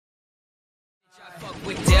Fuck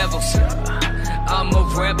with devils, I'm a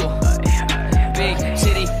rebel. Big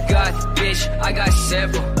city, got bitch, I got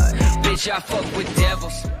several. Bitch, I fuck with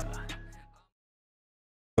devils.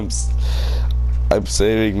 I'm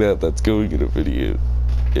saying that's going in a video.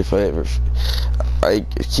 If I ever, I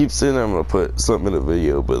keep saying I'm gonna put something in a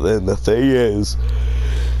video, but then the thing is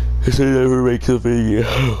I never make a video.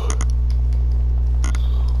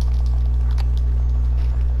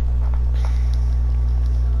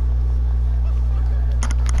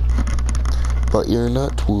 But you're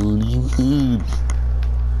not 21.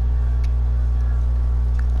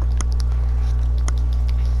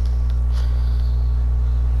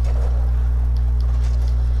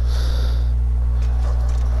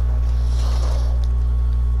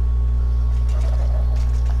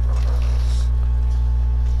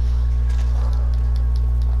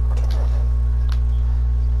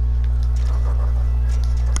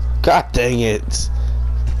 God dang it.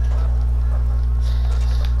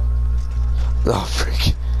 Oh,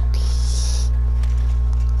 freak.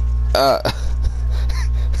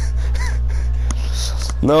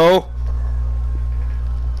 No.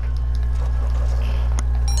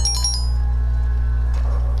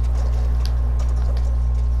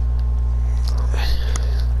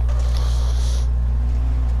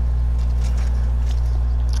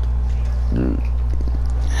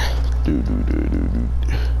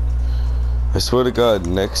 I swear to God,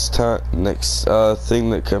 next thing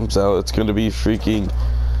that comes out, it's gonna be freaking,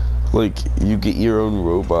 like, you get your own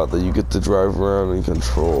robot that you get to drive around and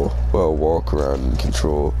control. Well, walk around and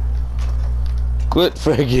control. Quit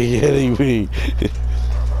freaking hitting me!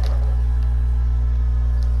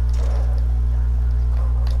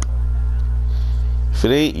 If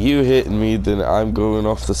it ain't you hitting me, then I'm going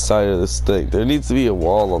off the side of this thing. There needs to be a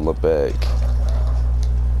wall on the back.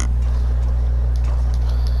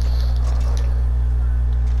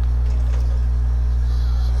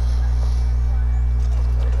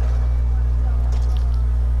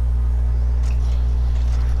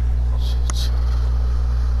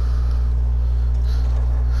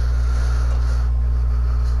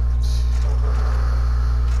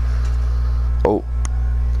 Oh,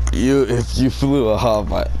 if you flew off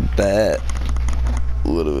that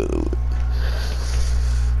would have been.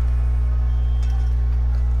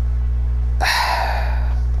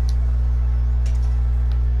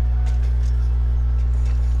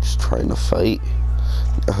 Just trying to fight.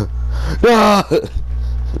 No!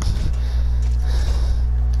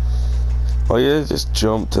 Oh yeah, just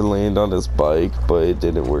jumped to land on his bike, but it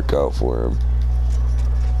didn't work out for him.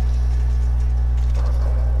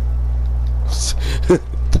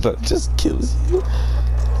 That just kills you.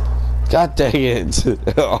 God dang it.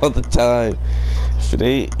 All the time. If it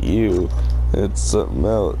ain't you, it's something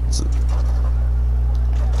else.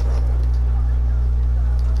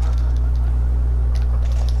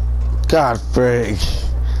 God frig.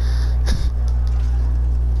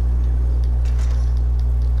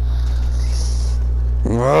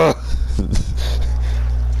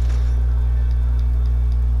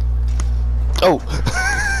 Oh.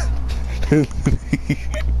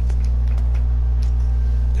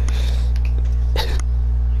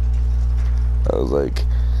 I was like,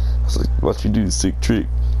 watch me do the sick trick.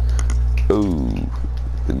 Oh,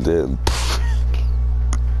 and then.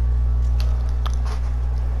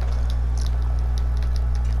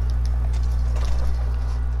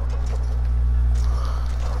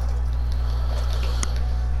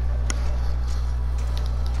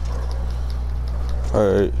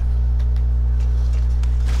 All right.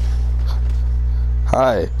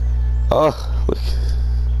 Hi. Oh, look.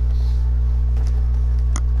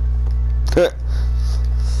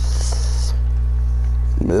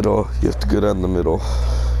 Middle. You have to go down the middle.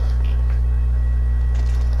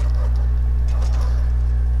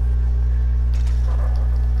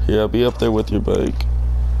 Yeah, I'll be up there with your bike.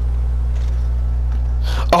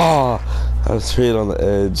 Oh, I was straight on the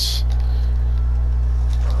edge.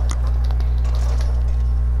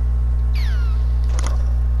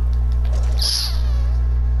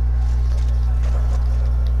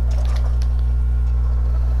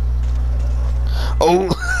 Oh,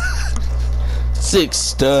 sick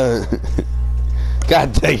stunt.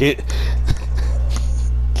 God dang it.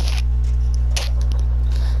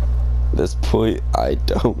 At this point, I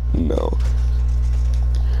don't know.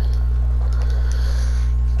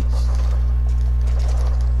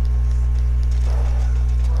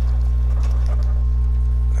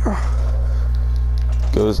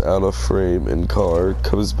 Goes out of frame in car,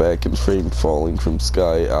 comes back in frame falling from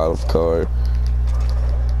sky out of car.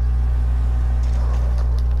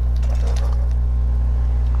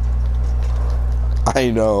 I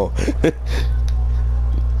know.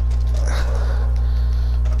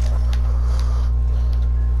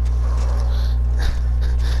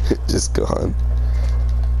 just gone.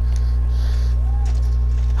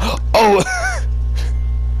 Oh!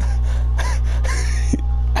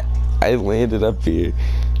 I landed up here.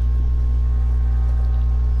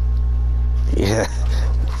 Yeah.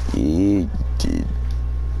 Yeah, you did.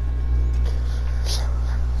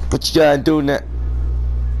 What you gotta do now?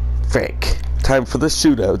 Frick. Time for the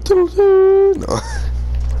shootout. No.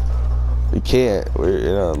 We can't. We're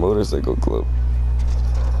in a motorcycle club.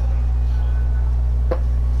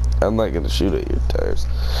 I'm not gonna shoot at your tires.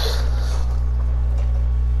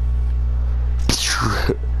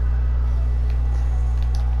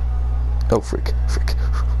 Oh, frick.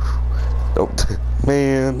 Oh,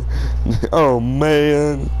 man. Oh,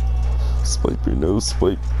 man. Swipe your nose,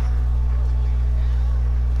 swipe.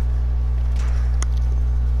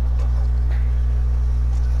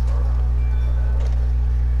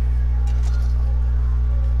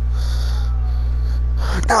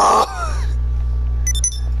 No!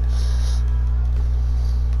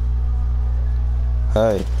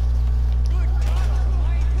 Hi.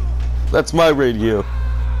 That's my radio.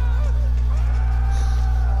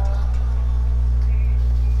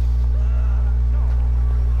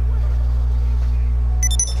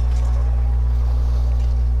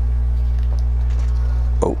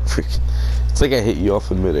 Oh, frick. It's like I hit you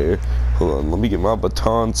off in midair. Hold on, let me get my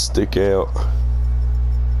baton stick out.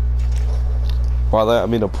 By that, I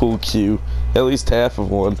mean a pool cue. At least half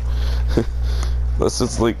of one. Unless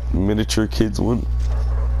it's like miniature kids one.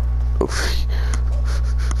 Oh, frick.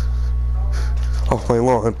 Off my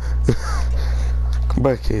lawn. Come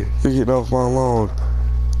back here. You're getting off my lawn.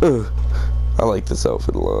 Ugh. I like this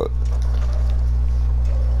outfit a lot.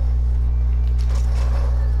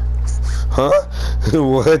 Huh?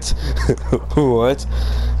 What? What?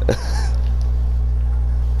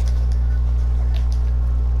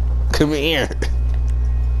 Come here.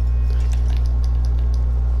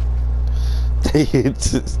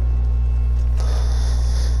 It's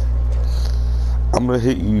I'm gonna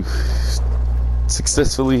hit you.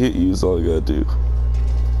 Successfully hit you is all I gotta do.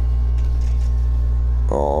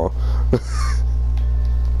 Aww.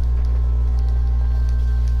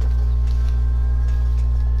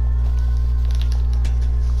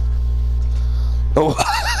 Oh.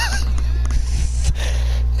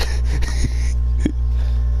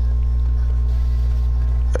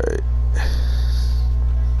 Alright.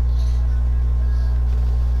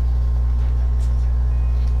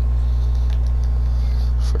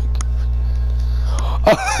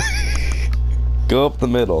 Go up the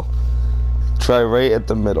middle. Try right at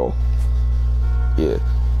the middle. Yeah.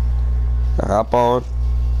 Now hop on.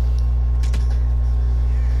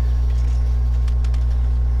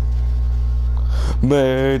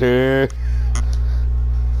 Murder.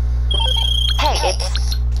 Hey,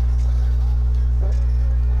 it's...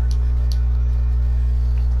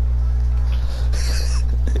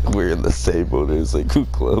 We're in the same motorcycle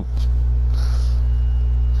club.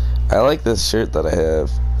 I like this shirt that I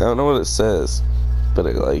have. I don't know what it says, but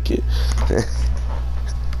I like it.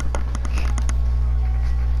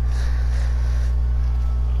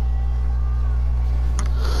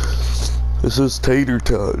 This is tater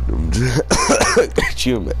time. Could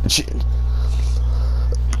you imagine?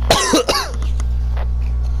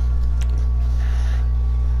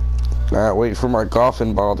 Alright, wait for my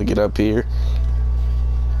coffin ball to get up here.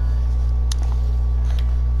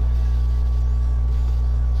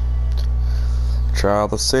 Try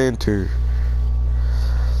the center.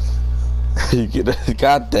 You get a,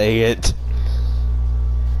 god dang it.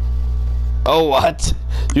 Oh, what?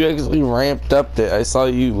 You actually ramped up there. I saw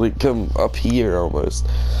you like come up here almost.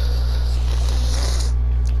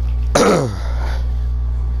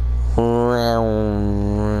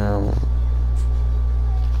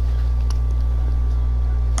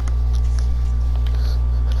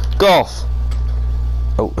 Golf.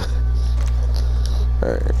 Oh.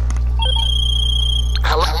 Alright.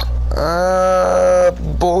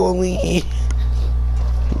 Bully.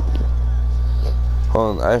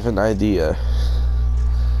 Hold on, I have an idea.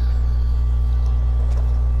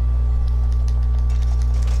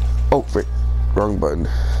 Oh, frick. Wrong button.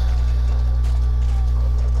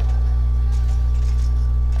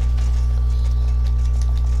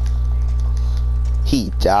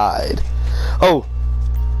 He died. Oh!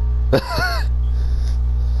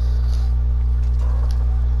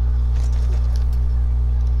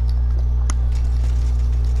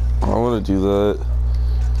 I want to do that.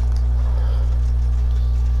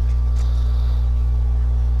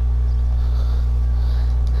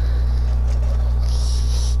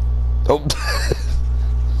 Oh,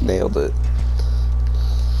 nailed it.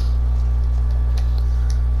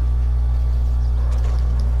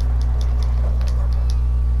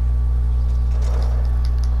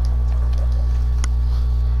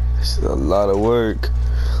 lot of work.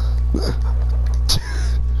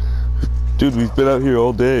 Dude, we've been out here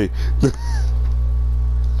all day.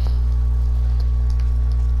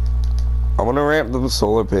 I want to ramp them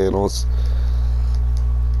solar panels.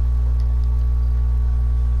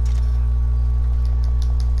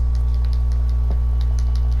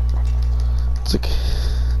 It's okay.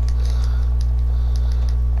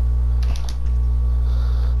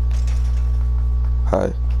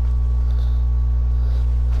 Hi.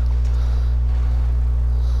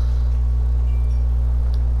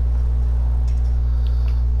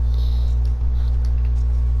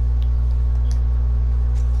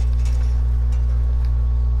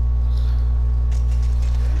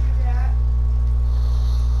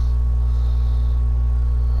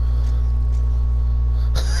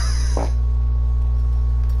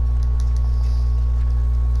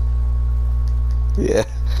 Yeah.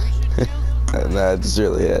 Nah, I just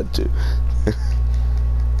really had to.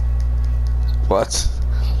 What?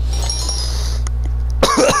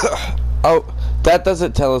 Oh, that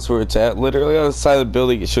doesn't tell us where it's at. Literally on the side of the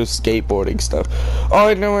building it shows skateboarding stuff. Oh,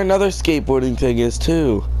 I know where another skateboarding thing is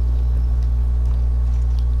too.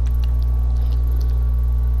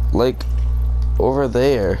 Like, over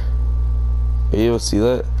there. Are you able to see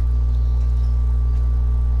that?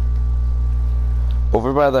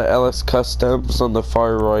 Over by the LS Customs on the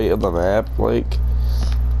far right of the map, like,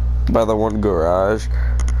 by the one garage.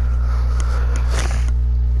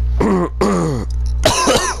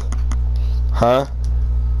 Huh?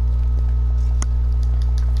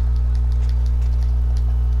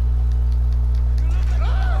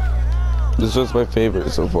 This was my favorite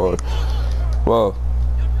so far. Well,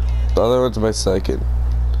 the other one's my second.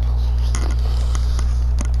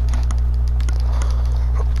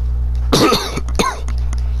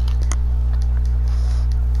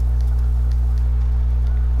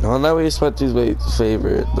 No, that way spot is my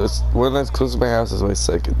favorite. This one that's close to my house is my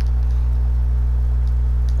second.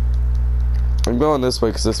 I'm going this way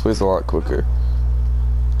because this way's a lot quicker.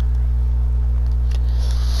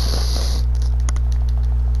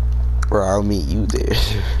 Or I'll meet you there.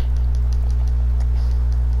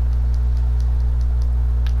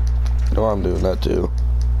 No, I'm doing that too.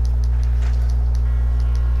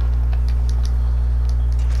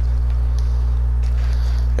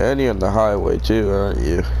 And you're on the highway too, aren't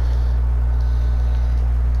you?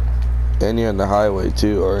 And you're on the highway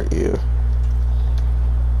too, aren't you?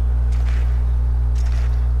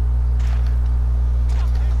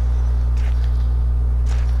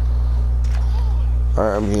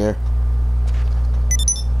 Alright, I'm here.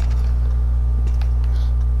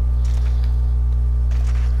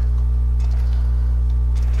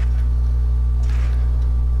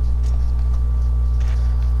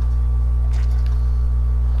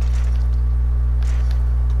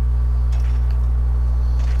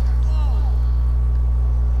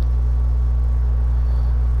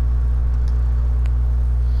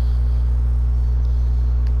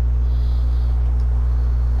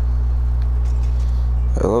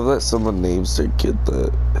 I love that someone names their kid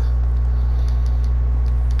that.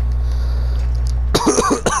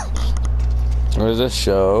 There's a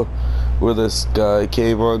show where this guy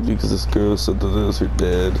came on because this girl said that it was her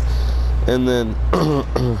dad, and then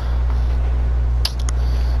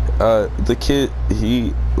the kid,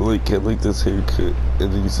 he like had like this haircut,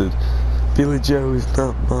 and then he said, "Billy Joe is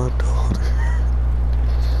not my daughter."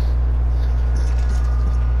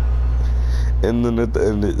 And then at the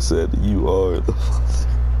end it said, "You are the father."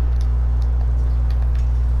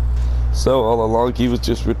 So all along he was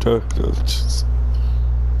just retarded.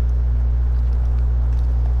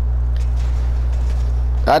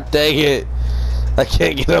 God dang it! I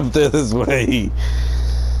can't get up there this way.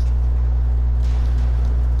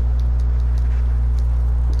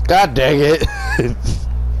 God dang it!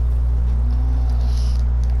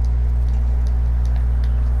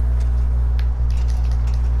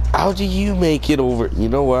 How do you make it over? You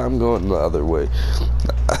know what? I'm going the other way.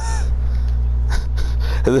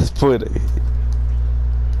 At this point,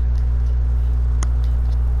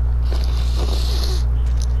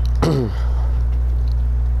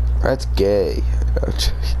 that's gay.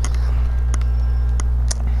 If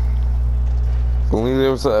only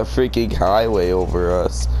there was a freaking highway over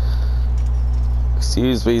us.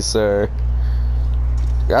 Excuse me, sir.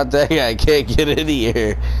 God dang it, I can't get in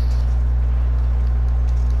here.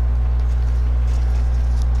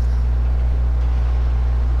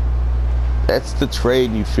 That's the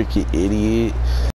train, you freaking idiot.